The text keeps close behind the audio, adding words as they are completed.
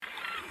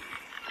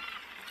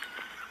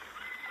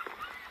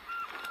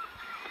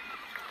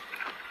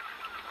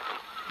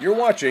You're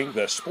watching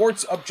The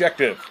Sports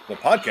Objective, the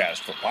podcast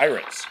for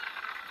Pirates.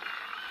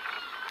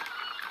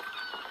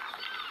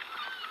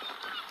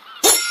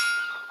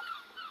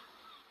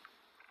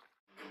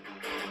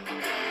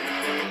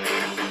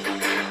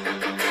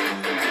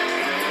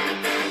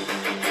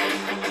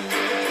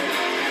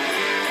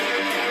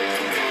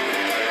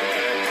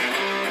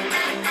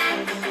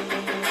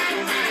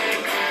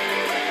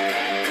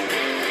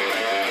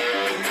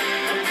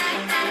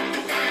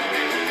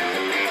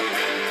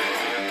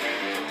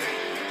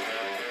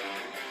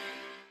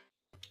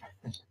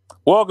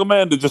 Welcome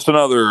into just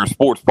another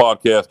sports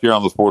podcast here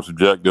on the Sports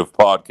Objective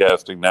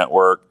Podcasting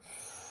Network.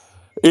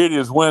 It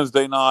is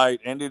Wednesday night,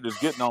 and it is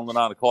getting on the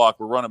 9 o'clock.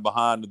 We're running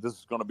behind. This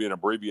is going to be an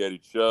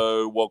abbreviated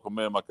show. Welcome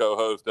in my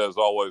co-host, as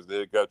always, the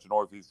head coach of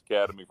Northeast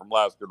Academy from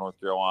Lasker, North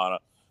Carolina,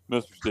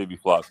 Mr. Stevie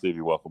Fly. Stevie,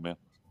 welcome in.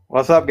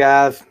 What's up,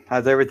 guys?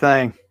 How's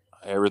everything?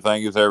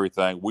 Everything is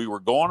everything. We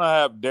were going to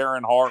have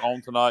Darren Hart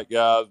on tonight,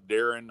 guys.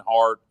 Darren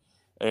Hart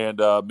and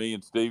me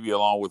and Stevie,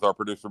 along with our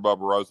producer,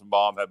 Bubba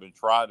Rosenbaum, have been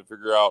trying to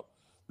figure out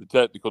the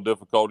technical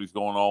difficulties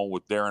going on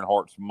with Darren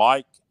Hart's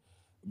mic,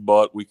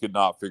 but we could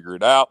not figure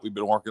it out. We've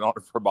been working on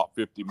it for about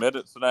 50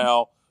 minutes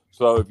now.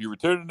 So if you were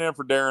tuning in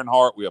for Darren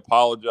Hart, we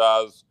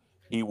apologize.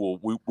 We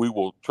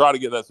will try to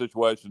get that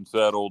situation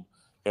settled,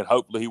 and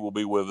hopefully he will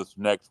be with us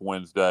next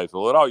Wednesday. So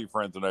let all your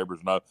friends and neighbors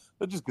know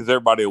that just gives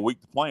everybody a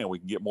week to plan. We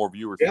can get more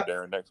viewers from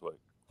Darren next week.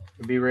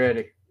 Be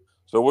ready.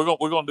 So we're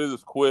gonna do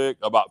this quick,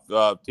 about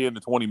 10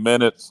 to 20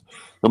 minutes.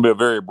 It's gonna be a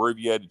very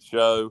abbreviated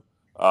show.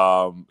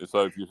 So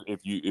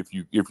if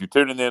you're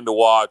tuning in to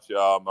watch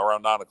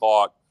around 9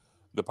 o'clock,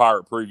 the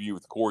Pirate preview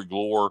with Corey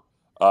Glore,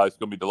 it's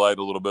going to be delayed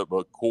a little bit,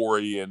 but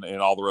Corey and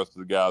all the rest of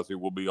the guys here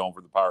will be on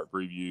for the Pirate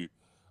preview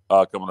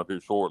coming up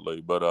here shortly.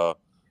 But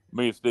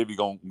me and Stevie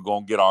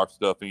gonna get our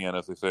stuff in,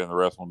 as they say in the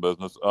wrestling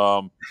business.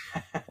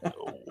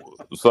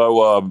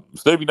 So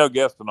Stevie, no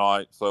guest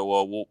tonight,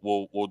 so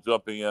we'll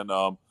jump in.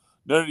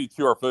 None of you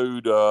chew our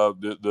food.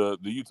 The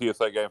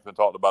UTSA game's been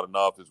talked about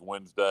enough. It's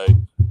Wednesday.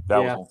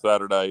 That was on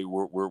Saturday.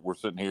 We're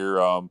sitting here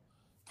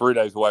 3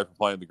 days away from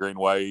playing the Green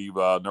Wave,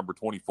 number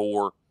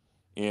 24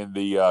 in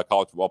the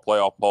college football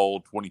playoff poll,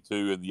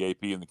 22 in the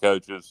AP and the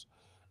coaches.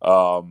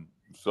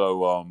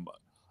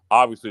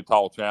 Obviously a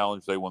tall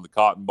challenge. They won the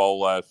Cotton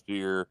Bowl last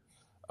year.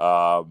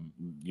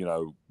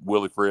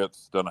 Willie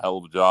Fritz done a hell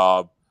of a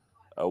job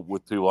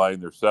with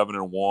Tulane. They're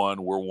 7-1.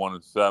 We're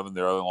 1-7.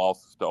 Their only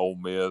loss is to Ole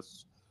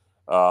Miss.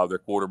 Their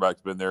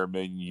quarterback's been there a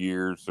million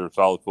years. They're a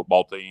solid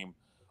football team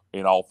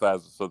in all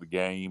facets of the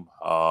game.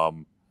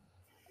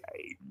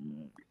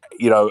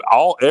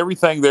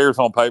 Everything there is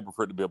on paper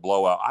for it to be a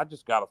blowout. I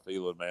just got a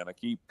feeling, man.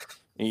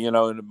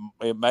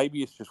 And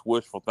maybe it's just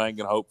wishful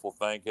thinking, hopeful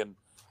thinking.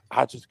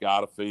 I just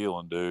got a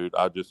feeling, dude.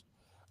 I just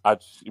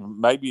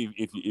maybe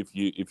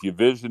if you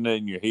vision it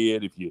in your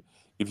head, if you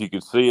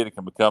can see it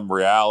can become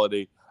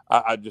reality.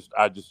 I just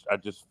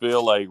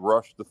feel a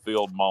rush the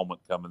field moment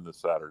coming this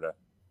Saturday.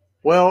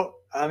 Well,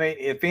 I mean,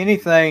 if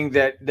anything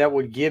that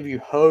would give you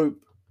hope,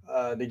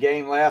 the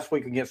game last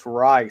week against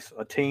Rice,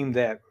 a team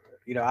that,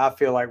 I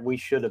feel like we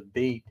should have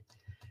beat.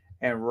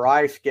 And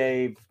Rice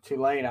gave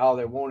Tulane all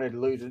they wanted,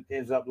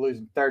 ends up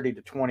losing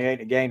 30-28 in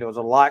a game that was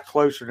a lot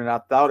closer than I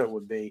thought it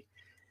would be.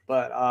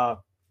 But, I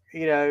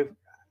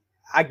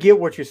get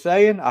what you're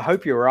saying. I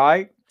hope you're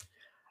right.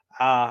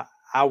 I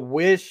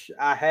wish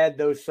I had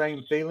those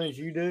same feelings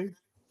you do.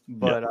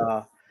 But,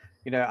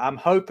 I'm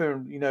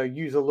hoping,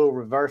 use a little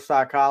reverse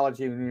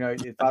psychology.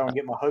 If I don't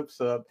get my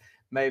hopes up,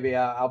 maybe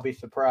I'll be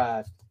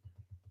surprised.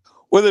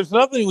 Well, there's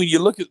nothing when you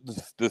look at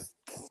the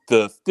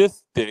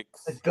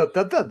statistics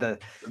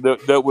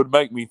that would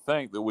make me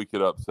think that we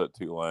could upset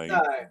Tulane.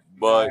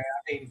 But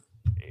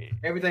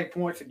everything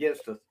points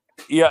against us.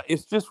 Yeah,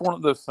 it's just one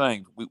of those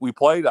things. We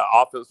played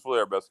offensively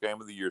our best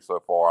game of the year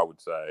so far, I would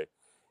say.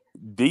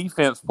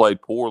 Defense played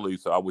poorly,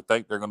 so I would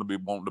think they're going to be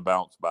wanting to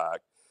bounce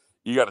back.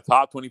 You got a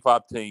top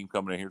 25 team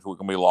coming in here, so we're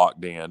going to be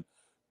locked in.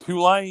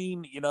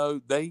 Tulane,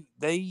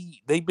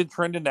 they've been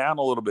trending down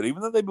a little bit.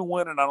 Even though they've been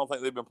winning, I don't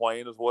think they've been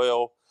playing as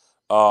well.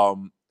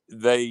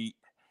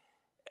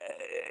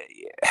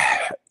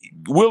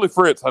 Willie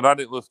Fritz, and I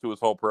didn't listen to his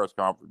whole press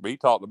conference, but he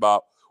talked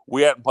about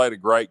we hadn't played a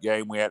great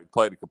game. We hadn't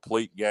played a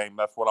complete game.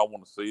 That's what I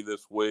want to see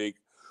this week,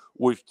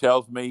 which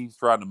tells me he's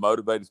trying to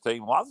motivate his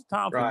team. Lots of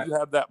times when you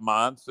have that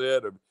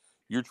mindset of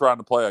you're trying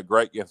to play a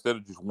great game instead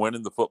of just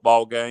winning the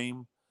football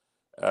game,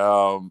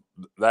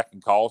 that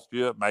can cost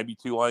you. Maybe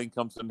Tulane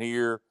comes in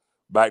here,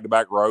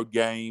 back-to-back road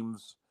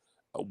games.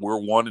 We're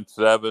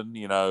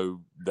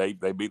 1-7. They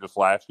beat us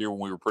last year when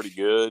we were pretty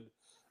good.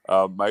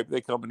 Maybe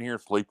they come in here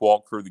and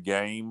sleepwalk through the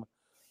game.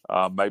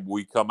 Maybe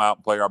we come out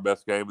and play our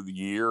best game of the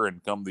year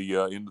and come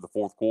the into the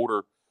fourth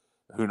quarter.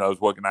 Who knows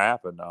what can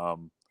happen?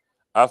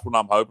 That's what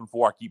I'm hoping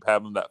for. I keep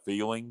having that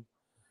feeling.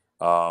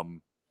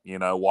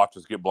 Watch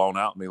us get blown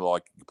out and be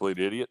like a complete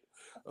idiot.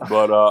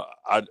 But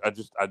I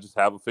just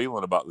have a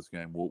feeling about this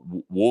game.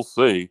 We'll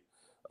see.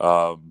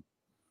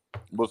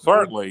 But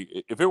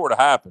certainly, if it were to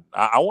happen,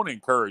 I want to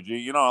encourage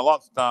you.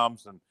 Lots of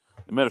times, and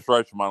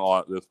administration might not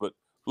like this, but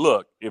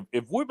look,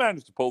 if we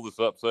manage to pull this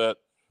upset,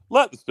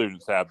 let the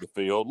students have the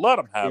field. Let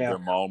them have Yeah. their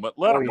moment.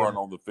 Let them run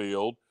on the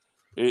field.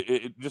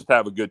 Just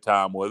have a good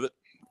time with it.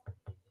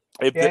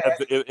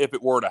 If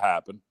it were to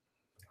happen.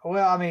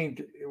 Well, I mean,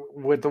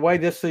 with the way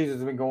this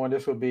season's been going,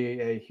 this would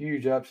be a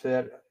huge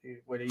upset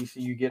with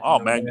ECU getting. Oh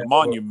man,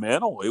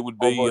 monumental! It would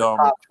be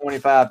top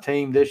 25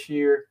 team this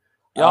year.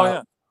 Oh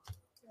yeah.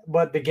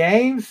 But the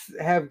games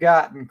have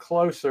gotten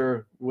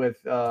closer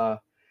with Tulane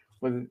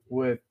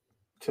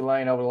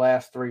over the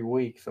last 3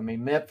 weeks. I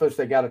mean, Memphis,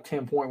 they got a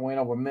 10-point win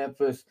over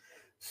Memphis,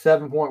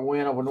 7-point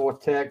win over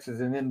North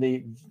Texas, and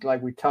then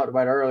like we talked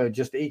about earlier,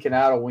 just eking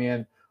out a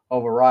win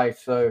over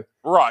Rice. So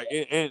right,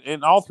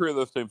 and all three of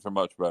those teams are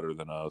much better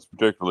than us,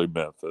 particularly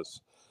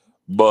Memphis.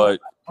 But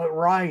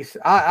Rice,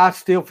 I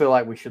still feel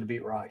like we should have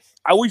beat Rice.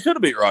 We should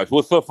have beat Rice.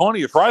 What's so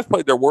funny is Rice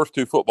played their worst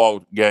 2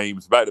 football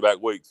games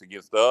back-to-back weeks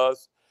against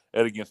us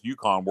and against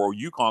UConn, where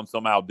UConn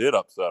somehow did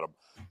upset them.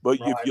 But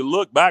if you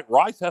look back,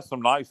 Rice has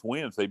some nice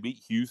wins. They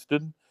beat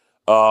Houston.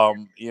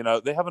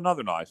 They have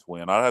another nice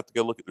win. I'd have to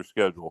go look at their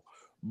schedule.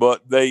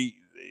 But I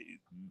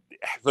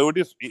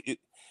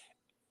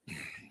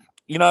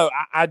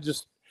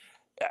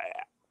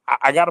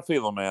got a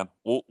feeling, man.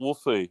 We'll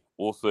see.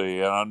 We'll see.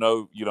 And I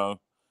know,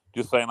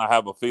 just saying I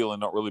have a feeling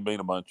don't really mean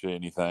a bunch of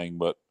anything,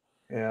 but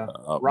yeah.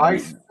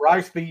 Rice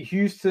beat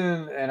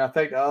Houston, and I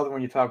think the other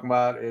one you're talking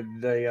about,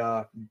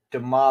 they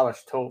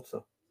demolished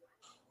Tulsa.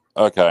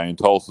 Okay, and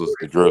Tulsa's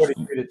the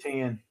drizzling.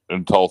 42-10.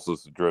 And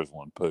Tulsa's the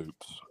drizzling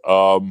poops.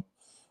 So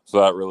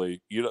that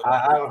really,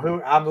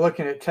 I'm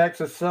looking at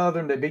Texas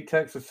Southern. They beat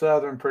Texas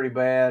Southern pretty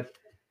bad.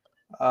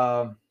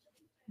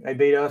 They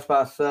beat us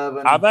by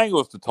 7. I think it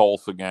was the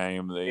Tulsa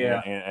game.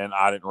 Yeah. And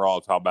I didn't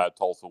realize how bad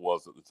Tulsa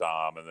was at the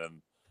time. And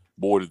then,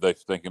 boy, did they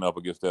stinking up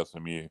against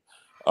SMU.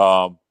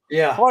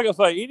 Yeah. Like I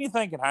say,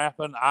 anything can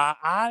happen.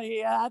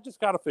 I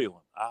just got a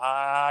feeling.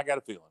 I got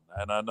a feeling.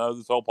 And I know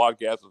this whole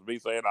podcast is me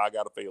saying I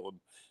got a feeling.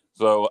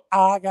 So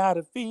I got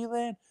a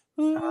feeling.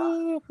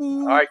 All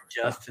right,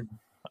 Justin.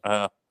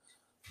 That's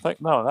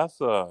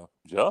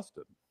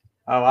Justin.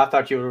 Oh, I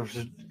thought you were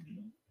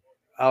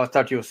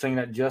singing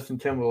that Justin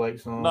Timberlake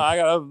song. No, I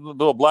got a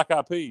little Black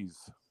Eyed Peas.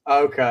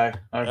 Okay.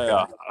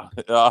 Yeah.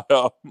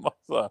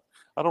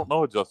 I don't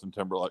know a Justin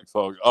Timberlake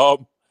song.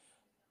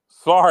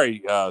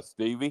 Sorry,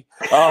 Stevie.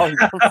 I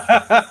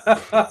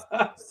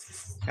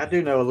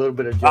do know a little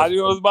bit of Justin. I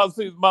was about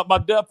to say my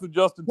depth of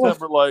Justin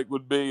Timberlake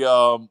would be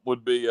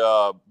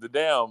the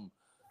damn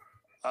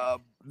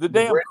from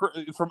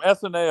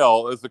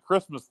SNL as the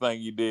Christmas thing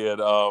you did.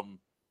 The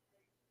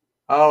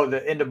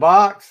In the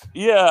Box.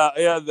 Yeah,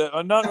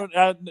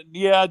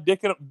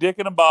 Dick in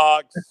a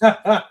Box.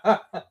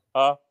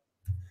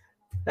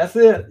 That's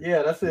it.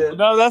 Yeah, that's it.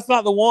 No, that's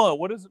not the one.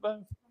 What is it,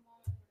 man?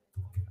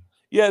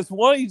 Yeah, it's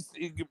one he's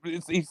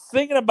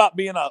thinking about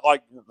being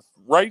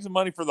raising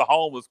money for the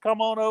homeless. Come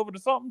on over to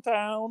something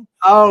town.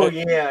 Oh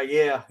yeah.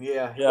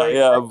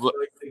 The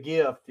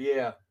gift,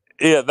 yeah.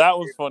 Yeah, that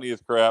was funny as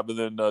crap. And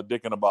then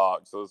Dick in a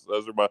Box. Those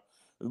are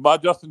my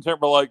Justin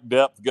Timberlake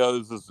depth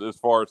goes as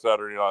far as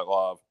Saturday Night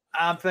Live.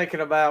 I'm thinking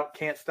about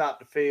 "Can't Stop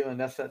the Feeling."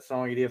 That's that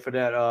song you did for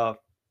that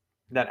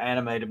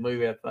animated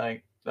movie, I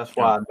think. That's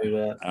why I do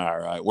that. All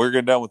right, we're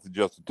getting done with the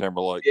Justin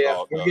Timberlake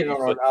talk. We're getting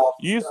on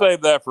you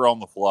save that for on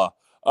the fly.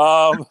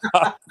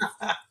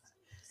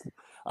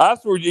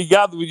 That's where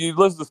you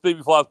listen to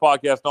Stevie Fly's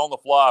podcast on the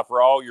fly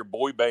for all your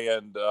boy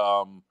band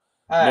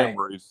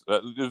memories.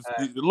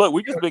 Look,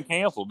 we just been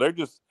canceled. They're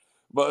just,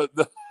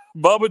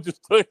 Bubba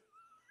just took.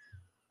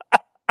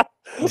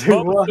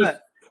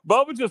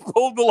 Bubba just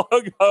pulled the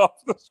logo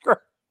off the screen.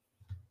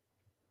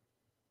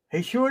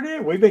 He sure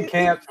did. We've been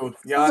canceled.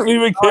 We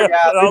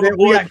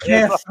got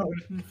canceled.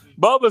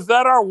 Bubba, is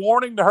that our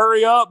warning to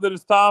hurry up? That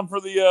it's time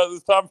for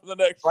the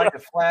next like show?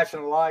 the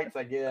flashing lights,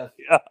 I guess.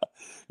 Yeah.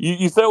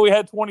 You said we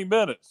had 20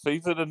 minutes. So he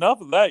said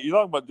enough of that. You're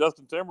talking about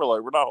Justin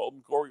Timberlake. We're not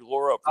holding Corey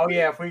Glore up. Oh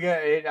yeah, if we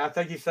get it, I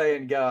think he's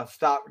saying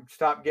stop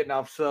getting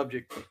off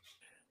subject.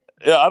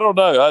 Yeah, I don't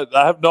know.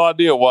 I have no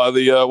idea why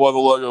the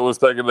logo was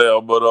taken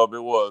down, but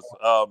it was.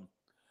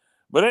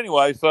 But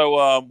anyway,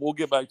 so we'll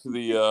get back to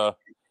the.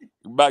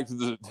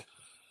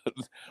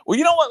 Well,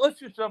 you know what? Let's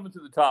just jump into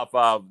the top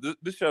 5.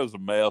 This show's a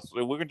mess.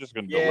 We're just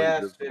going to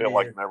delete this, feel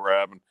like it never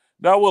happened.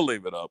 No, we'll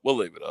leave it up.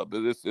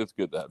 It's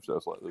good to have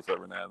shows like this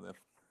every now and then.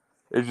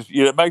 It's just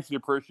it makes you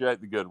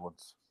appreciate the good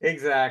ones.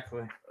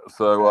 Exactly.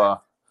 So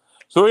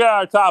we got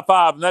our top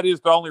 5, and that is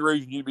the only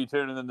reason you'd be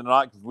tuning in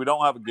tonight because we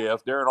don't have a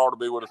guest. Darren Hart will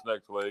be with us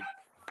next week.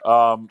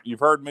 You've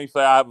heard me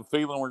say I have a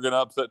feeling we're going to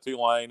upset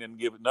Tulane and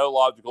give it no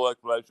logical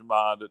explanation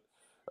behind it.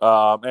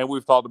 And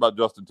we've talked about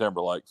Justin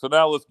Timberlake. So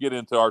now let's get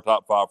into our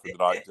top 5 for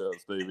tonight,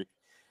 Stevie.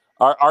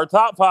 Our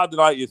top 5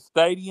 tonight is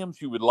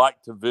stadiums you would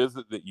like to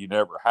visit that you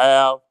never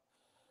have.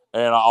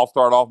 And I'll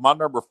start off. My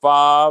number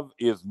 5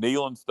 is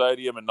Neyland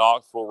Stadium in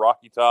Knoxville,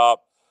 Rocky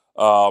Top.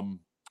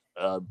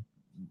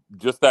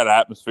 Just that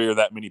atmosphere,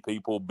 that many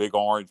people, big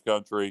orange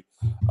country.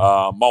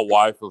 My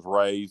wife was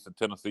raised a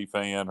Tennessee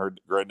fan. Her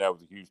granddad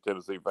was a huge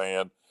Tennessee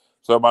fan.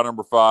 So my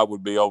number 5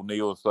 would be old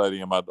Neyland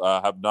Stadium. I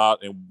have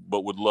not,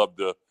 but would love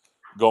to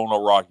go on a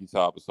Rocky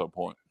Top at some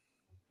point.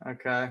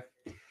 Okay.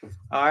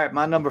 All right,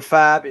 my number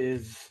 5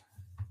 is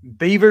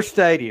Beaver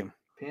Stadium,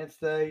 Penn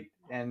State,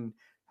 and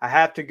I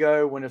have to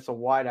go when it's a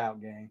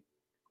whiteout game.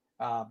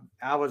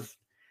 I was,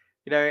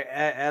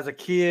 as a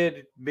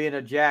kid, being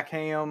a Jack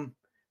Ham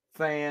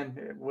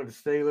fan with the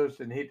Steelers,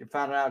 and he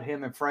found out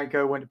him and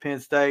Franco went to Penn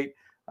State.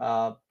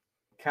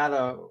 Kind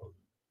of,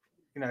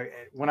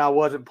 when I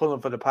wasn't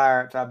pulling for the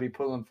Pirates, I'd be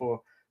pulling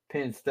for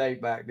Penn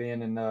State back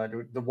then. And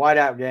the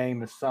whiteout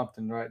game is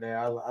something right there.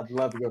 I'd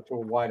love to go to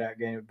a whiteout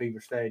game at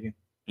Beaver Stadium.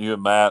 You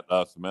and Matt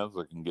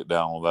Semenza can get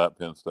down on that.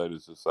 Penn State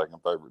is his second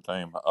favorite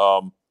team.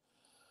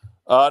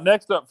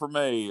 Next up for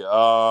me,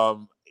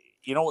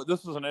 you know what?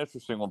 This is an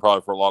interesting one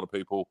probably for a lot of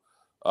people.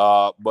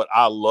 But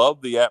I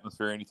love the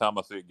atmosphere anytime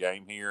I see a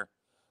game here.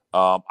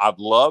 I'd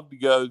love to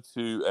go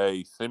to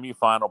a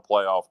semifinal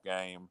playoff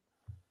game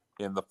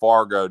in the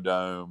Fargo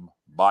Dome,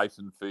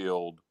 Bison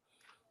Field,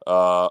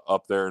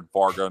 up there in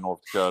Fargo,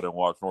 North Dakota, and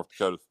watch North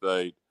Dakota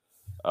State.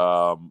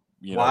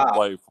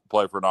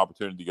 Play for an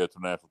opportunity to go to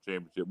the national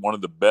championship. One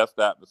of the best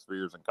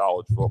atmospheres in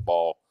college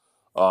football.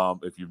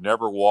 If you've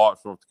never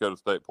watched North Dakota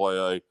State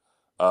play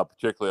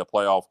particularly a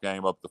playoff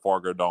game up at the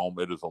Fargo Dome,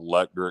 it is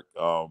electric.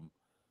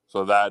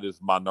 So that is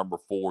my number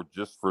 4,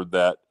 just for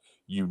that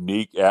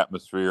unique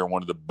atmosphere.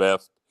 One of the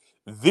best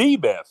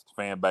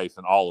fan base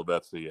in all of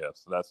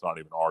FCS. So that's not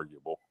even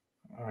arguable.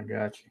 I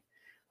got you.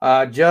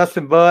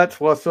 Justin Butts,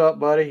 what's up,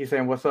 buddy? He's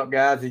saying, "What's up,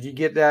 guys? Did you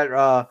get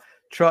that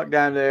truck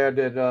down there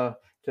to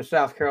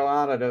South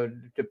Carolina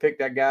to pick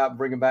that guy up and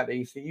bring him back to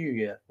ECU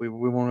yet? We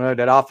want to know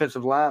that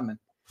offensive lineman."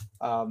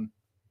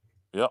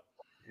 Yep.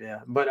 Yeah,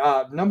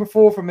 but number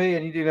 4 for me,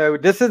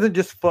 and this isn't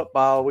just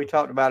football. We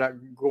talked about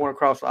it going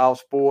across all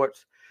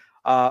sports,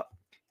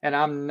 and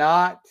I'm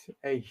not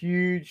a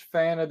huge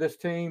fan of this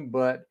team,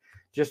 but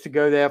just to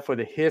go there for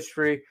the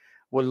history,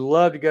 would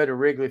love to go to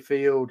Wrigley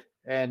Field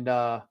and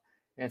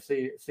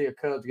see a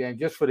Cubs game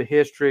just for the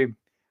history.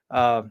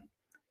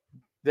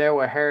 There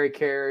where Harry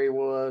Carey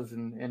was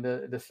in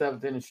the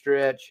 7th inning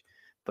stretch,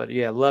 but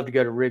yeah, love to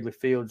go to Wrigley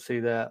Field and see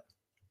that.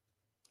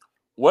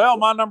 Well,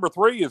 my number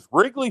 3 is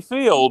Wrigley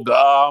Field.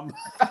 I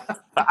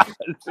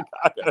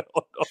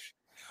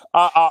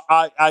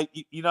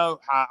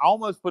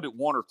almost put it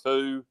 1 or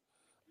 2.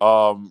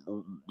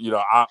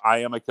 I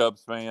am a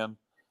Cubs fan.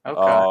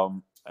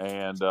 Okay.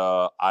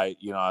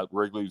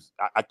 Wrigley's.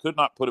 I could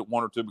not put it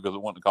 1 or 2 because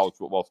it wasn't a college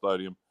football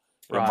stadium.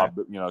 Right.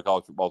 And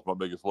college football is my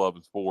biggest love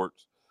in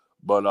sports.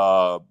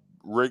 But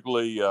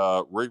Wrigley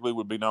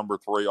would be number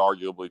 3,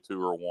 arguably 2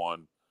 or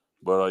 1.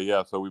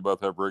 But so we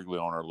both have Wrigley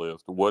on our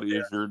list. What's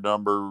your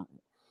number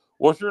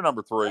 3?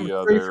 Number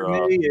 3 for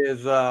me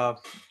is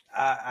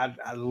I'd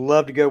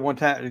love to go one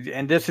time,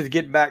 and this is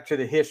getting back to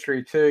the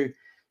history too,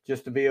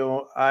 just to be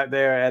out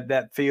there at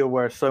that field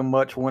where so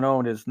much went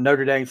on, is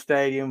Notre Dame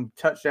Stadium,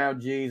 Touchdown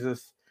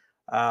Jesus,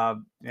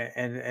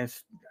 and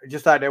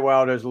just out there where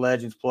all those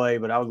legends play.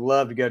 But I would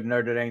love to go to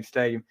Notre Dame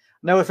Stadium.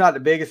 I know it's not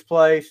the biggest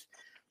place,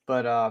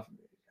 but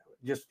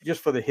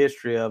just for the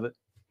history of it.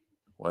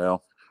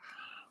 Well,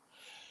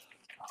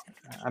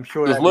 I'm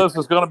sure this list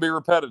is going to be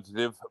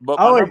repetitive. But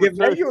give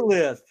me your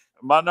list.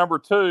 My number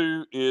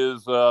 2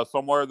 is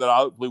somewhere that I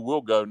hopefully will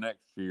go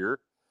next year,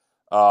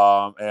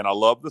 and I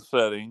love the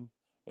setting.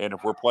 And if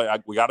we're playing,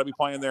 we got to be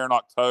playing there in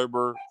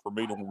October for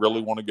me to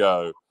really want to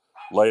go.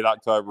 Late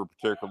October,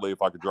 particularly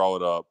if I could draw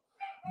it up.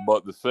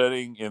 But the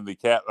setting in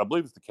I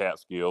believe it's the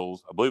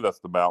Catskills. I believe that's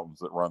the mountains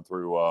that run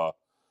through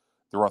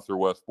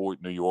West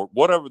Point, New York.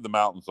 Whatever the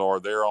mountains are,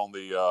 they're on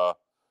the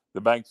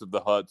banks of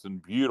the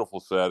Hudson. Beautiful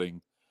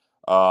setting.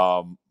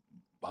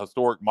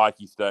 Historic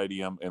Michie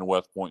Stadium in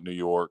West Point, New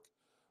York.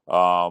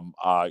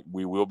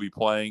 We will be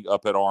playing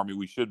up at Army.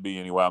 We should be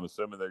anyway. I'm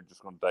assuming they're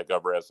just going to take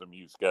over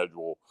SMU's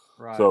schedule.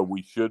 Right. So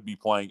we should be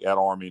playing at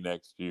Army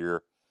next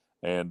year.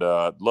 And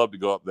I'd love to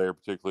go up there,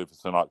 particularly if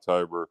it's in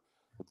October,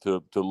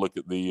 to look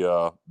at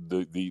the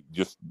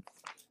just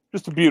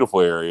a beautiful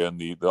area and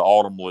the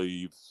autumn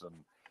leaves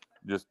and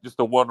just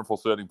a wonderful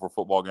setting for a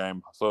football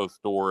game. So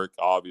historic,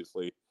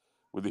 obviously,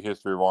 with the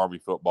history of Army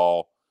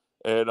football.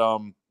 And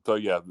so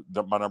yeah,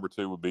 my number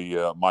 2 would be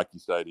Michie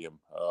Stadium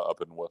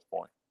up in West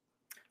Point.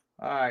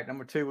 All right,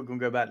 number 2, we're gonna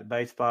go back to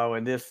baseball,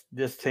 and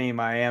this team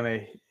I am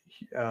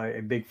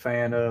a big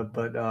fan of,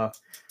 but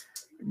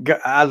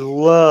I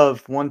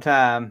love one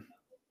time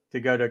to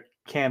go to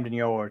Camden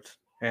Yards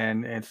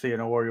and see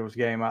an Orioles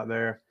game out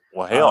there.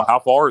 Well, hell, how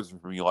far is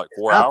it from you? Like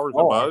 4 hours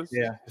at most?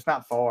 Yeah, it's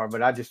not far,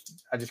 but I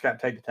just got to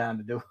take the time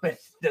to do it.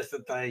 That's the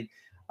thing.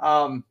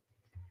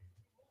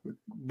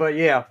 But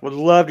yeah, would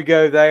love to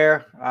go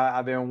there.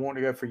 I've been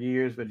wanting to go for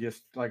years, but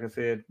just like I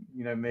said,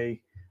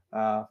 me,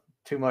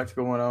 too much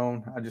going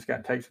on. I just got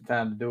to take some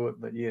time to do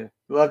it. But yeah,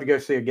 love to go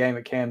see a game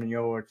at Camden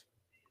Yards.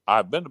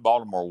 I've been to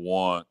Baltimore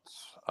once.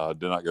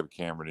 Did not go to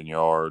Camden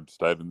Yards.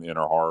 Stayed in the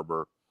Inner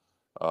Harbor.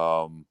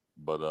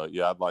 But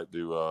yeah, I'd like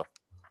to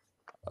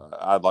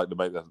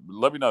make that.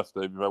 Let me know,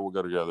 Steve. Maybe we'll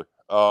go together.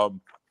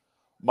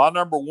 My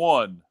number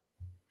 1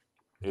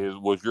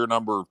 was your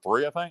number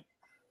 3, I think.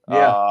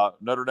 Yeah.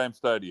 Notre Dame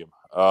Stadium.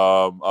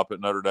 Up at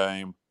Notre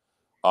Dame.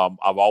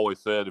 I've always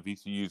said if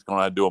ECU is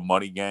going to do a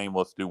money game,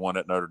 let's do one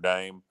at Notre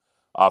Dame.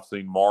 I've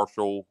seen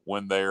Marshall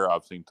win there.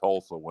 I've seen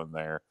Tulsa win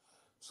there.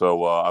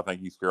 So I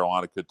think East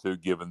Carolina could too,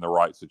 given the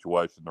right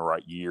situation, the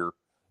right year.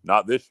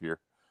 Not this year.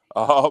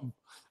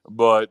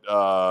 But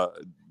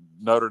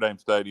Notre Dame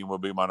Stadium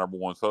would be my number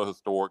one. So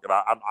historic. And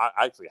I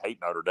actually hate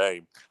Notre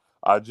Dame.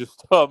 I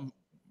just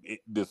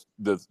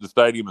the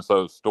stadium is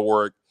so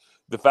historic.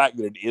 The fact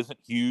that it isn't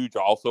huge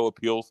also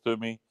appeals to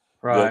me.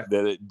 Right.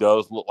 That it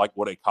does look like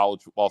what a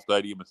college football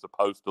stadium is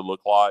supposed to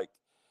look like.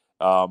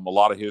 A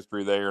lot of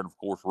history there, and of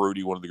course,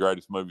 Rudy, one of the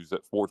greatest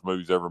sports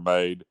movies ever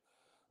made.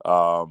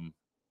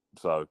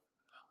 So,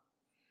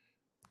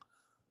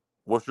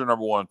 what's your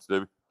number one,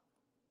 Stevie?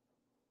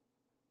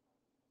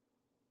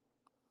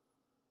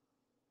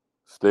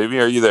 Stevie,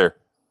 are you there?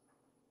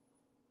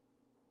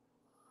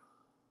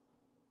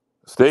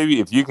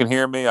 Stevie, if you can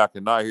hear me, I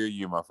cannot hear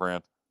you, my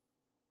friend.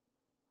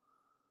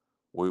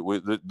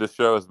 This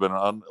show has been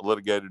an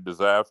unlitigated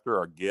disaster.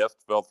 Our guest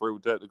fell through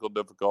with technical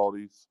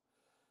difficulties,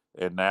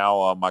 and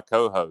now my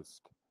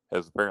co-host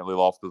has apparently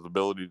lost his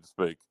ability to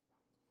speak.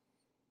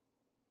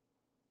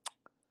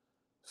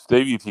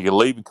 Stevie, if you can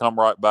leave and come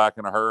right back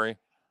in a hurry.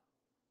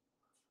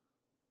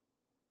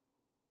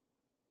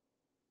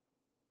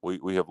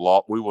 We have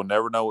lost. We will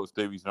never know what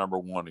Stevie's number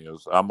one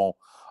is. I'm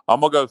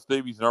gonna go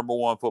Stevie's number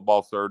one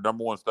football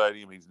number one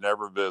stadium he's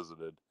never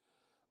visited.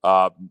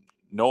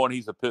 Knowing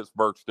he's a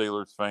Pittsburgh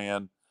Steelers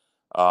fan,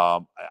 I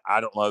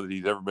don't know that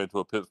he's ever been to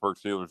a Pittsburgh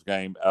Steelers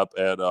game up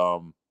at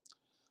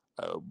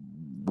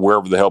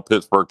wherever the hell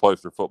Pittsburgh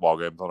plays their football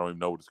games. I don't even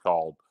know what it's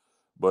called.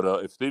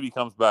 But if Stevie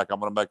comes back, I'm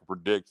going to make a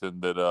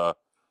prediction that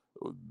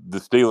the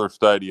Steelers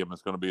Stadium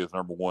is going to be his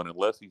number one,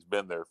 unless he's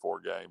been there for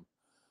a game.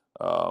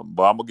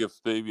 But I'm going to give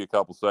Stevie a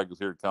couple seconds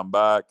here to come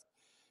back.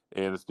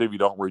 And if Stevie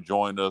don't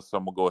rejoin us,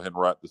 I'm going to go ahead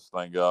and wrap this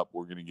thing up.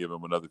 We're going to give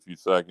him another few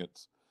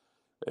seconds.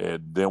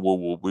 And then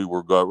we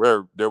will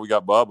go. There we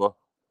got Bubba.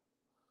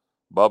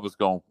 Bubba's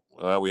going.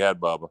 We had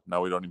Bubba.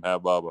 Now we don't even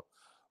have Bubba.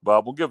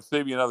 But we'll give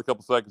Stevie another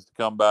couple seconds to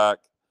come back.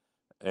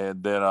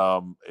 And then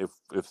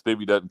if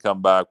Stevie doesn't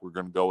come back, we're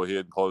going to go ahead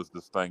and close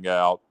this thing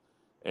out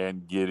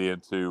and get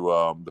into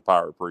the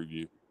Pirate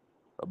preview.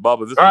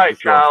 Bubba, this all is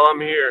right, Kyle. I'm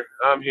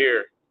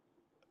here.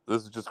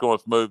 This is just going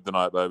smooth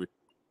tonight, baby.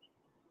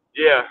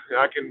 Yeah,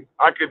 I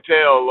could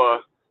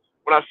tell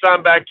when I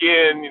signed back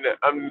in. You know,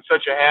 I'm in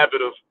such a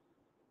habit of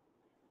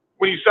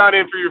when you sign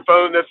in for your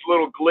phone, that's a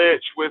little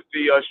glitch with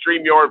the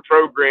StreamYard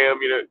program.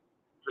 You know,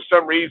 for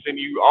some reason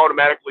you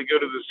automatically go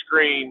to the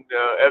screen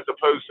as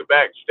opposed to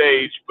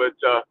backstage. But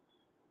so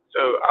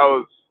I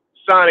was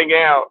signing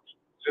out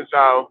since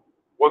I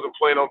wasn't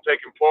planning on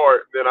taking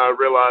part. Then I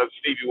realized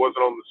Stevie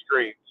wasn't on the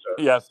screen.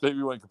 So yeah,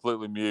 Stevie went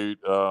completely mute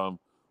when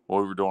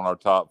we were doing our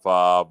top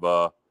five.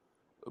 This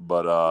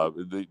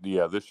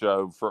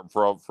show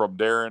from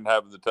Darren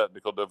having the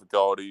technical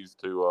difficulties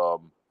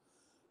to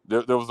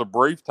there was a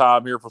brief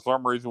time here for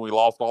some reason we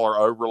lost all our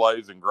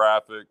overlays and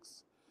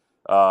graphics.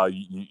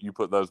 You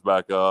put those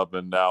back up,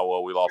 and now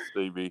we lost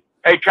Stevie.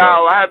 Hey,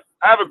 Kyle, I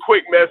have a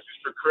quick message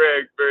for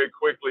Craig very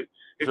quickly.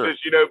 He Sure. says,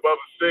 Bubba's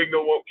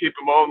signal won't keep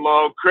him on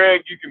long.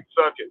 Craig, you can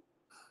suck it.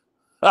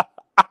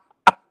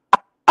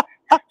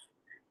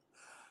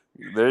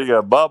 There you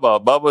go.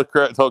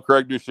 Bubba told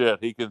Craig to shit.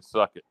 He can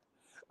suck it.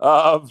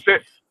 I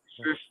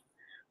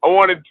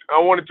wanted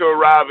to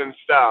arrive in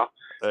style.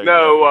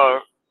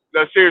 No,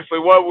 seriously,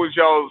 what was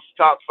y'all's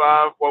top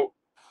five? Well,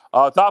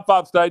 top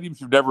five stadiums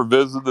you've never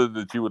visited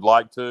that you would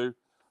like to.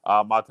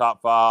 My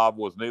top five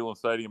was Neyland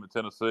Stadium in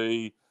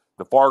Tennessee,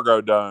 the Fargo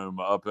Dome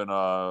up in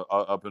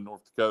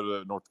North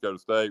Dakota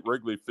State,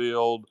 Wrigley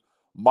Field,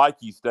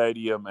 Mikey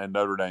Stadium, and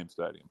Notre Dame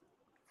Stadium.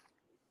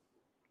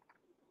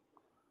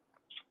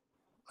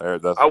 I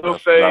will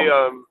say,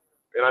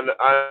 and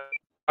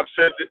I've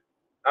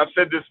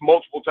said this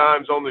multiple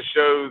times on the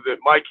show that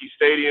Mikey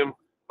Stadium,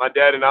 my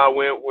dad and I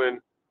went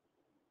when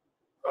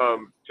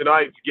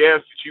tonight's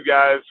guest that you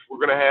guys were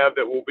going to have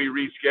that will be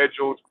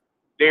rescheduled,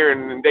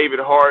 Darren and David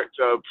Hart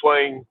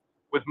playing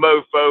with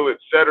Mofo,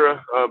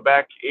 etc.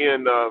 Back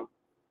in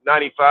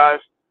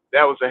 '95.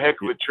 That was a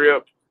heck of a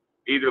trip,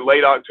 either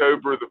late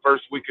October or the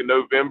first week of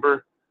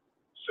November.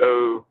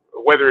 So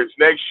whether it's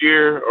next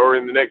year or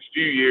in the next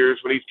few years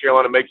when East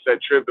Carolina makes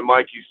that trip to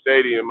Mikey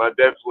Stadium, I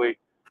definitely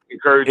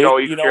encourage all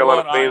East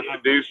Carolina fans to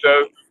do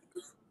so.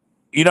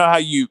 You know how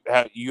you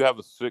have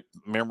a sick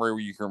memory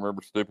where you can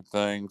remember stupid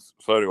things?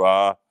 So do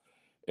I.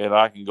 And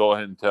I can go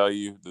ahead and tell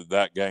you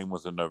that game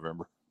was in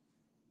November.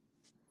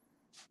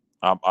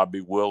 I'd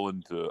be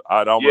willing to.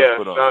 I'd almost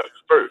put on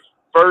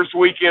first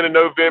weekend of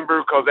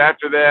November, because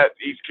after that,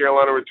 East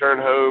Carolina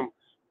returned home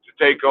to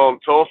take on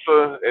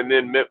Tulsa and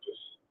then Memphis.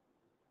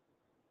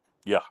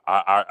 Yeah,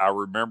 I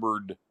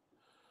remembered.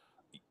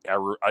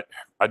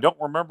 I don't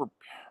remember.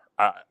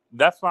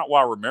 That's not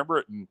why I remember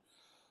it. And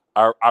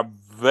I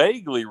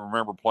vaguely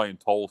remember playing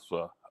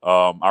Tulsa.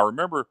 I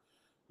remember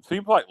it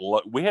seems like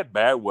we had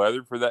bad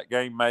weather for that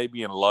game,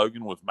 maybe, and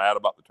Logan was mad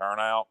about the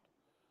turnout.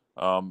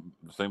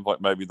 It seems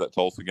like maybe that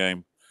Tulsa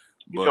game.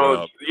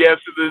 But yes,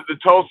 the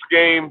Tulsa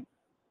game,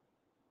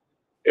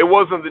 it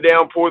wasn't the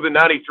downpour the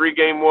 93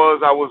 game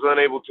was. I was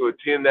unable to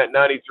attend that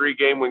 93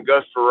 game when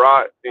Gus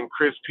Farrat and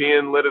Chris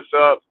Penn lit us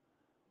up.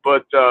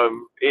 But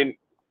in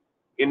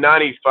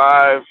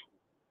 95,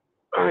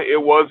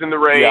 it was in the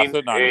rain. Yeah, I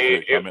said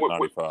 96. I meant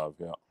 95,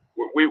 yeah.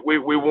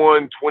 We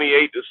won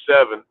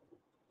 28-7.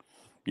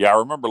 Yeah, I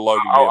remember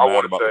Logan I being mad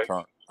wanna about say. the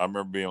turn. I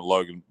remember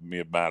Logan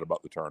being mad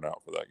about the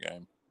turnout for that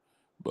game.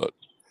 But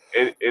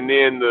And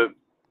then the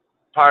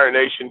Pirate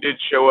Nation did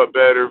show up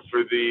better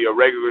for the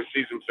regular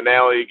season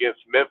finale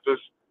against Memphis.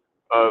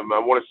 I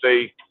want to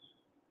say,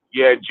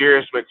 yeah,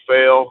 Jarris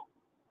McPhail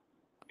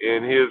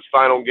in his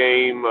final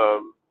game,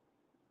 or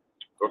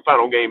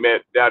final game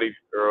at Dowdy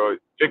or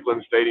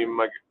Ficklin Stadium,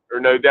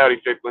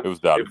 Dowdy Ficklin. it was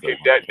Dowdy It became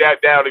Ficklin.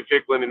 Dowdy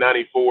Ficklin in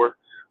 '94.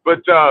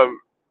 But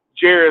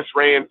Jarris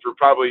ran for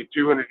probably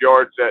 200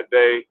 yards that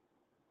day,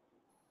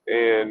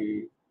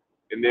 and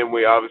then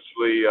we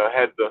obviously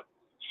had the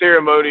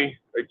ceremony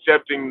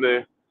accepting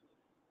the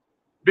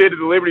bid of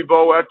the Liberty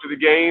Bowl after the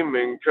game,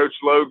 and Coach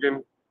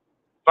Logan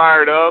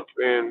fired up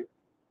and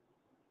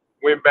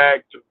went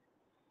back to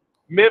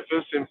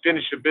Memphis and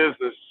finished the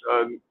business,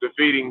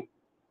 defeating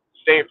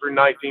Stanford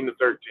 19-13.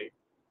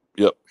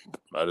 Yep,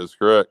 that is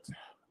correct.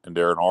 And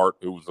Darren Hart,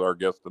 who was our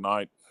guest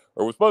tonight,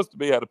 or was supposed to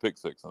be, had a pick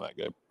six in that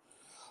game.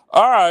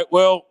 All right,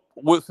 well,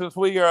 since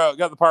we got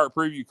the Pirate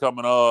Preview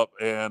coming up,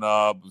 and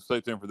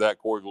stay tuned for that,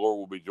 Corey Glore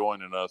will be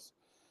joining us.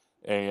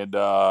 And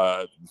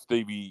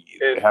Stevie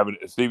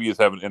is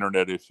having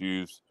internet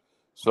issues.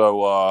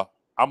 So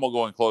I'm going to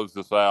go and close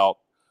this out.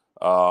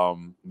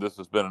 This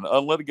has been an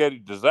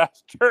unlitigated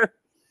disaster.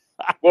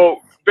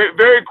 Well,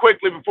 very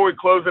quickly before we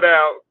close it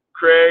out,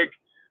 Craig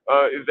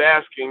is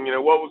asking,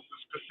 what was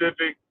the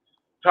specific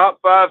top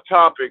 5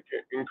 topic?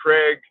 And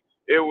Craig,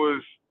 it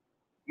was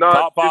not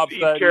Top 5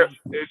 stadiums.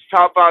 It's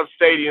top 5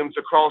 stadiums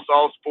across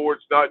all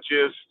sports, not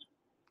just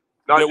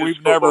that we've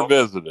football. never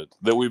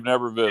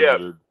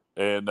visited.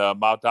 And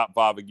my top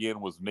 5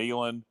 again was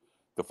Neyland,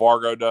 the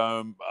Fargo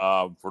Dome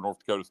for North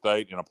Dakota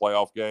State in a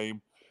playoff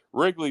game,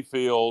 Wrigley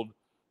Field,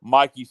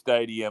 Michie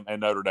Stadium,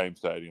 and Notre Dame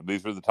Stadium.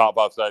 These are the top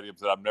 5 stadiums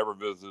that I've never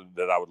visited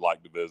that I would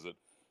like to visit.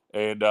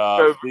 And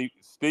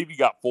Stevie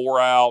got 4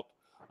 out.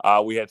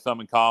 We had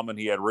some in common.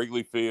 He had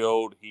Wrigley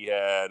Field. He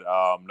had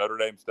Notre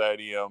Dame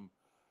Stadium.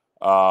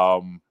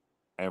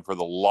 And for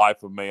the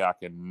life of me, I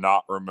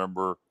cannot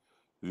remember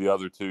the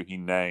other 2 he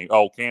named.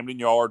 Oh, Camden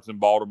Yards in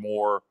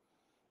Baltimore.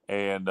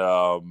 And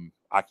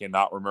I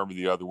cannot remember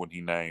the other one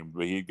he named,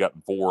 but he'd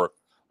gotten 4.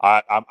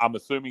 I'm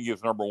assuming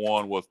his number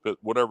 1 was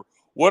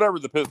whatever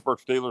the Pittsburgh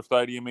Steelers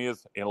Stadium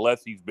is,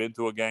 unless he's been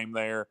to a game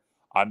there.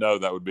 I know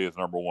that would be his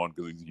number 1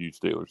 because he's a huge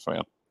Steelers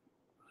fan.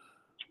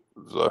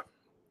 So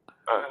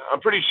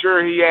I'm pretty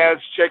sure he has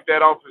checked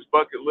that off his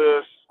bucket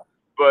list,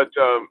 but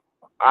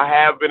I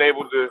have been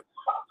able to,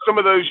 some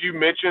of those you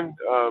mentioned,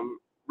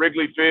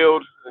 Wrigley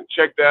Field,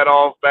 check that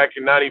off back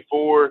in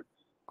 '94.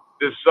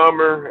 This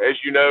summer, as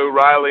you know,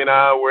 Riley and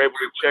I were able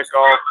to check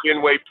off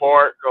Fenway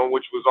Park,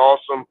 which was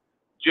awesome,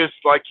 just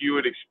like you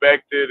would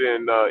expect it,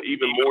 and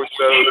even more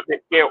so.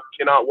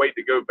 Cannot wait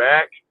to go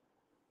back.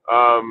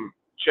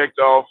 Checked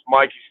off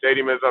Michie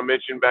Stadium, as I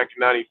mentioned, back in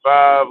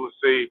 '95. Let's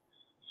see,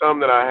 some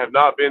that I have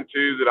not been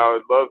to that I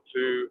would love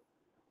to.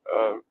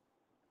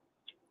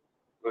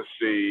 Let's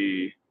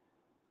see.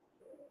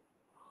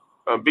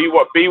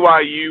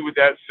 BYU with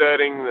that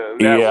setting.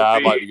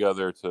 I'd like to go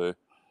there too.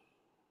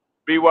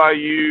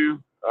 BYU.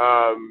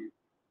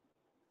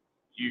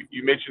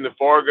 You mentioned the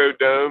Fargo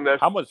Dome. That's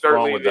how much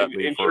certainly fun would that an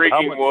be?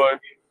 intriguing one.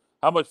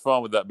 How much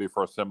fun would that be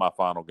for a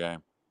semifinal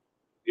game?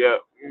 Yeah,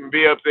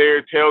 be up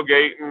there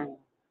tailgating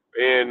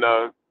in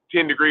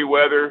 10-degree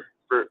weather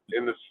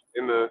in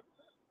the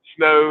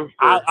snow.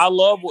 I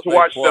love what to they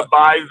watch play. the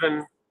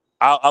Bison.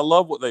 I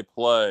love what they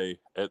play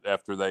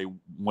after they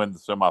win the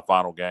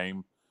semifinal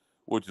game,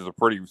 which is a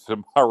pretty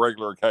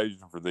semi-regular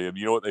occasion for them.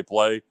 You know what they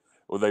play?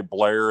 Where they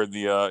blare in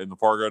the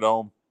Fargo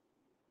Dome?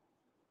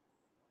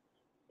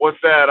 What's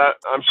that?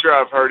 I'm sure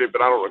I've heard it,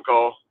 but I don't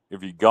recall.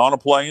 If you're going to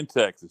play in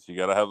Texas, you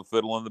got to have a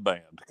fiddle in the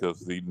band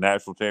because the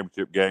national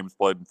championship game is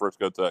played in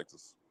Frisco,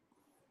 Texas.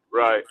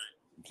 Right.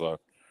 So,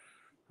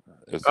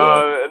 it's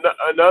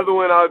another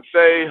one I would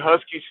say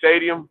Husky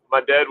Stadium. My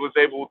dad was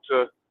able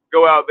to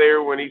go out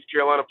there when East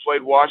Carolina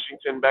played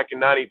Washington back in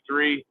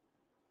 '93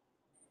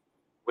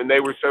 when they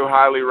were so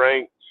highly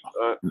ranked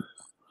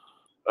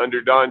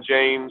under Don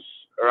James.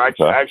 Or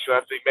actually, I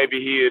think maybe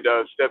he had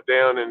stepped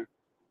down and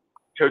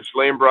Coach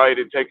Lambright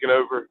had taken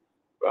over.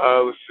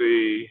 Let's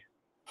see.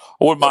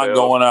 I wouldn't mind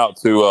going out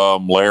to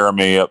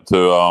Laramie, up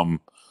to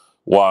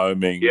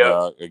Wyoming.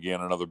 Yep.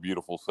 Again, another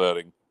beautiful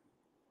setting.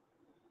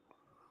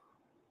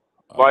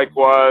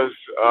 Likewise.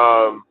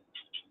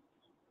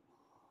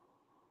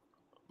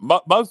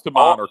 Most of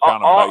mine are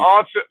kind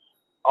of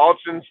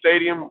Autzen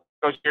Stadium.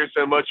 I hear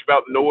so much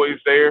about the noise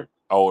there.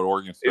 Oh, at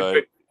Oregon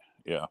State.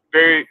 Yeah.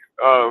 Very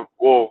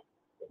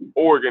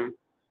Oregon.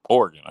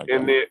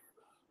 Okay.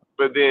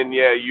 But then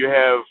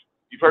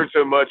you've heard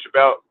so much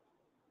about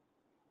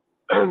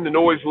the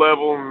noise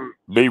level and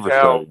Beaver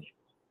Stadium.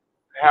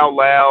 How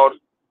loud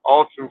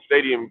Autzen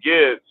Stadium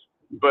gets.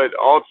 but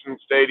Alston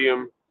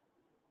Stadium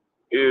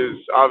is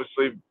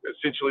obviously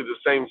essentially the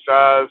same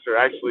size, or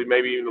actually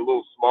maybe even a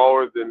little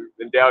smaller than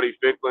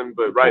Dowdy-Ficklen,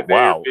 but right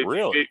there, Wow,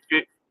 really?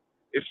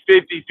 It's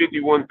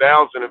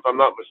 51,000 if I'm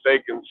not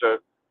mistaken. So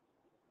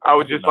I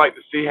would just like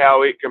to see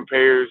how it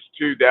compares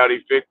to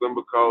Dowdy-Ficklen,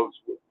 because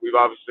we've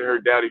obviously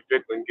heard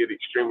Dowdy-Ficklen get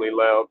extremely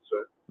loud.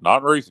 So not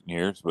in recent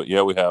years, but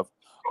yeah, we have.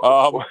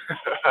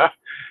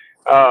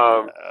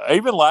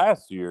 Even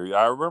last year,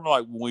 I remember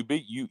like when we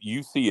beat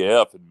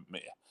UCF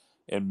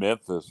in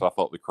Memphis, I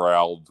thought the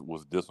crowd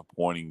was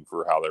disappointing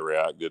for how they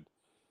reacted.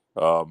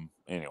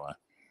 Anyway,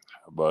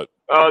 but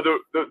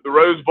the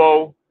Rose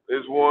Bowl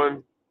is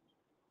one.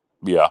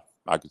 Yeah,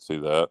 I could see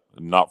that.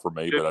 Not for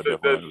me, Just but I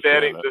definitely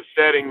understand it. The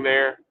setting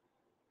there.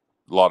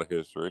 A lot of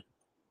history.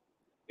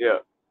 Yeah.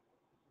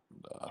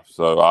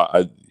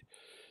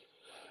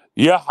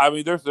 Yeah, I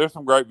mean, there's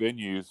some great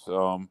venues.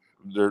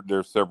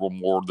 There's several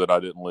more that I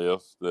didn't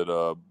list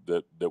that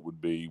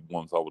would be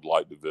ones I would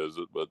like to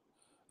visit, but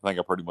I think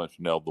I pretty much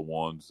nailed the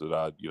ones that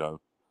I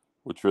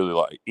would truly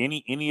like.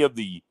 Any of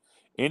the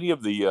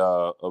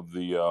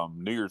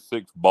New Year's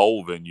Six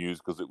bowl venues,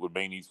 because it would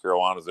mean East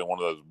Carolina's in one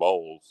of those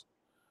bowls.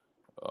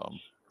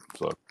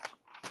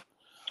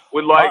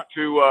 Would like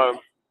to. I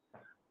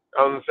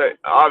was gonna say,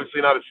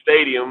 obviously not a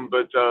stadium,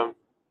 but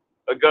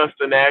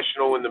Augusta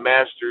National and the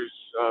Masters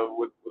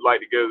would like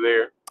to go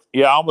there.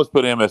 Yeah, I almost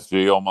put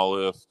MSG on my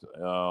list,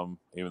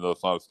 even though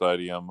it's not a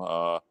stadium,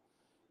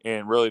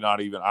 and really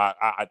not even.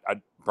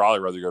 I'd probably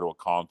rather go to a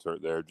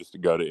concert there just to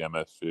go to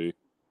MSG.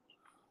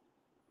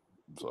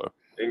 So,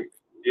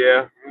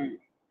 yeah,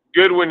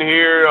 good one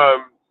here.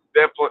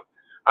 Definitely,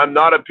 I'm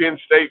not a Penn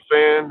State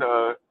fan.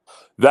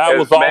 That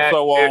was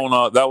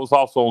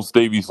also on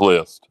Stevie's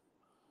list.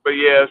 But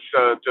yes,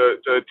 to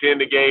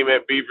attend a game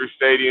at Beaver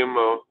Stadium,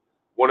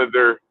 one of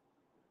their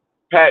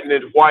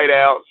patented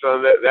whiteouts,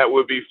 that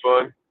would be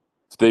fun.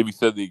 Stevie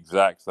said the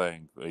exact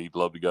thing. He'd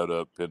love to go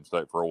to Penn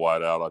State for a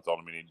whiteout. I told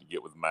him he needed to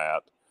get with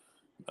Matt.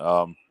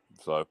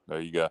 So there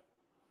you go.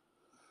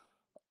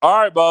 All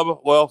right,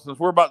 Bubba. Well, since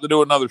we're about to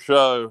do another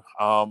show,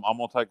 I'm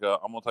gonna take a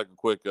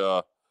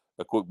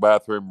quick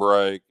bathroom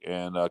break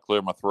and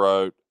clear my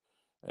throat.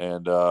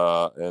 And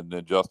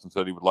then Justin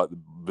said he would like to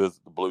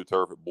visit the Blue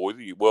Turf at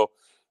Boise. Well,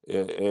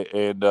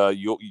 and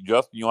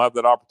Justin, you'll have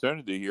that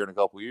opportunity here in a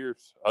couple of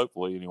years,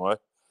 hopefully, anyway.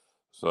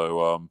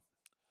 So,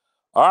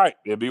 all right,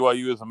 yeah,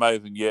 BYU is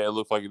amazing. Yeah, it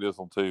looks like it is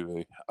on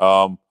TV.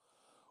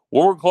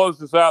 We're going to close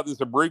this out.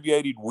 This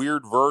abbreviated,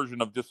 weird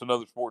version of Just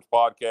Another Sports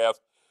Podcast.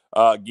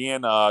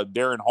 Again,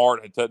 Darren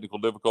Hart had technical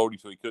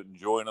difficulties, so he couldn't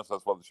join us.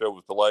 That's why the show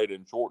was delayed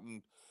and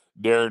shortened.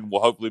 Darren will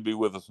hopefully be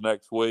with us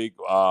next week.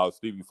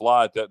 Stevie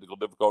Fly, technical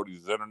difficulties.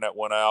 His internet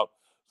went out,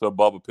 so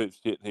Bubba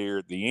pitched hit here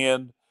at the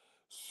end.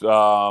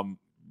 So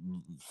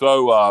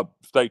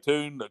stay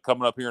tuned.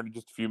 Coming up here in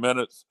just a few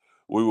minutes,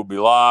 we will be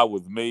live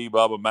with me,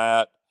 Bubba,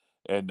 Matt,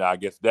 and I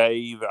guess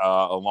Dave,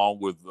 along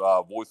with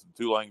voice of the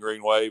Tulane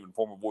Green Wave and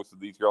former voice of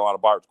the East Carolina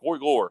Pirates, Corey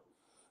Glore,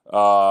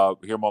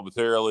 here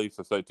momentarily.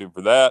 So stay tuned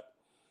for that.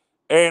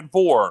 And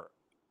for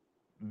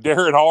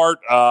Darren Hart,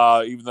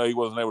 even though he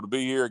wasn't able to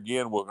be here,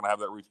 again, we're going to have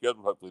that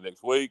rescheduled hopefully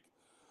next week.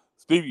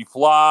 Stevie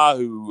Fly,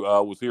 who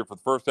was here for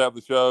the first half of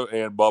the show,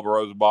 and Bubba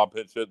Rosenbaum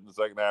pinch hit in the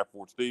second half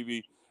for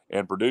Stevie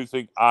and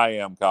producing. I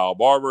am Kyle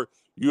Barber.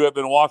 You have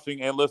been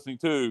watching and listening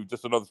to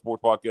Just Another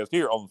Sports Podcast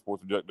here on the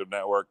Sports Objective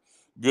Network.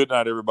 Good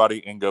night,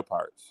 everybody, and go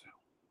Pirates.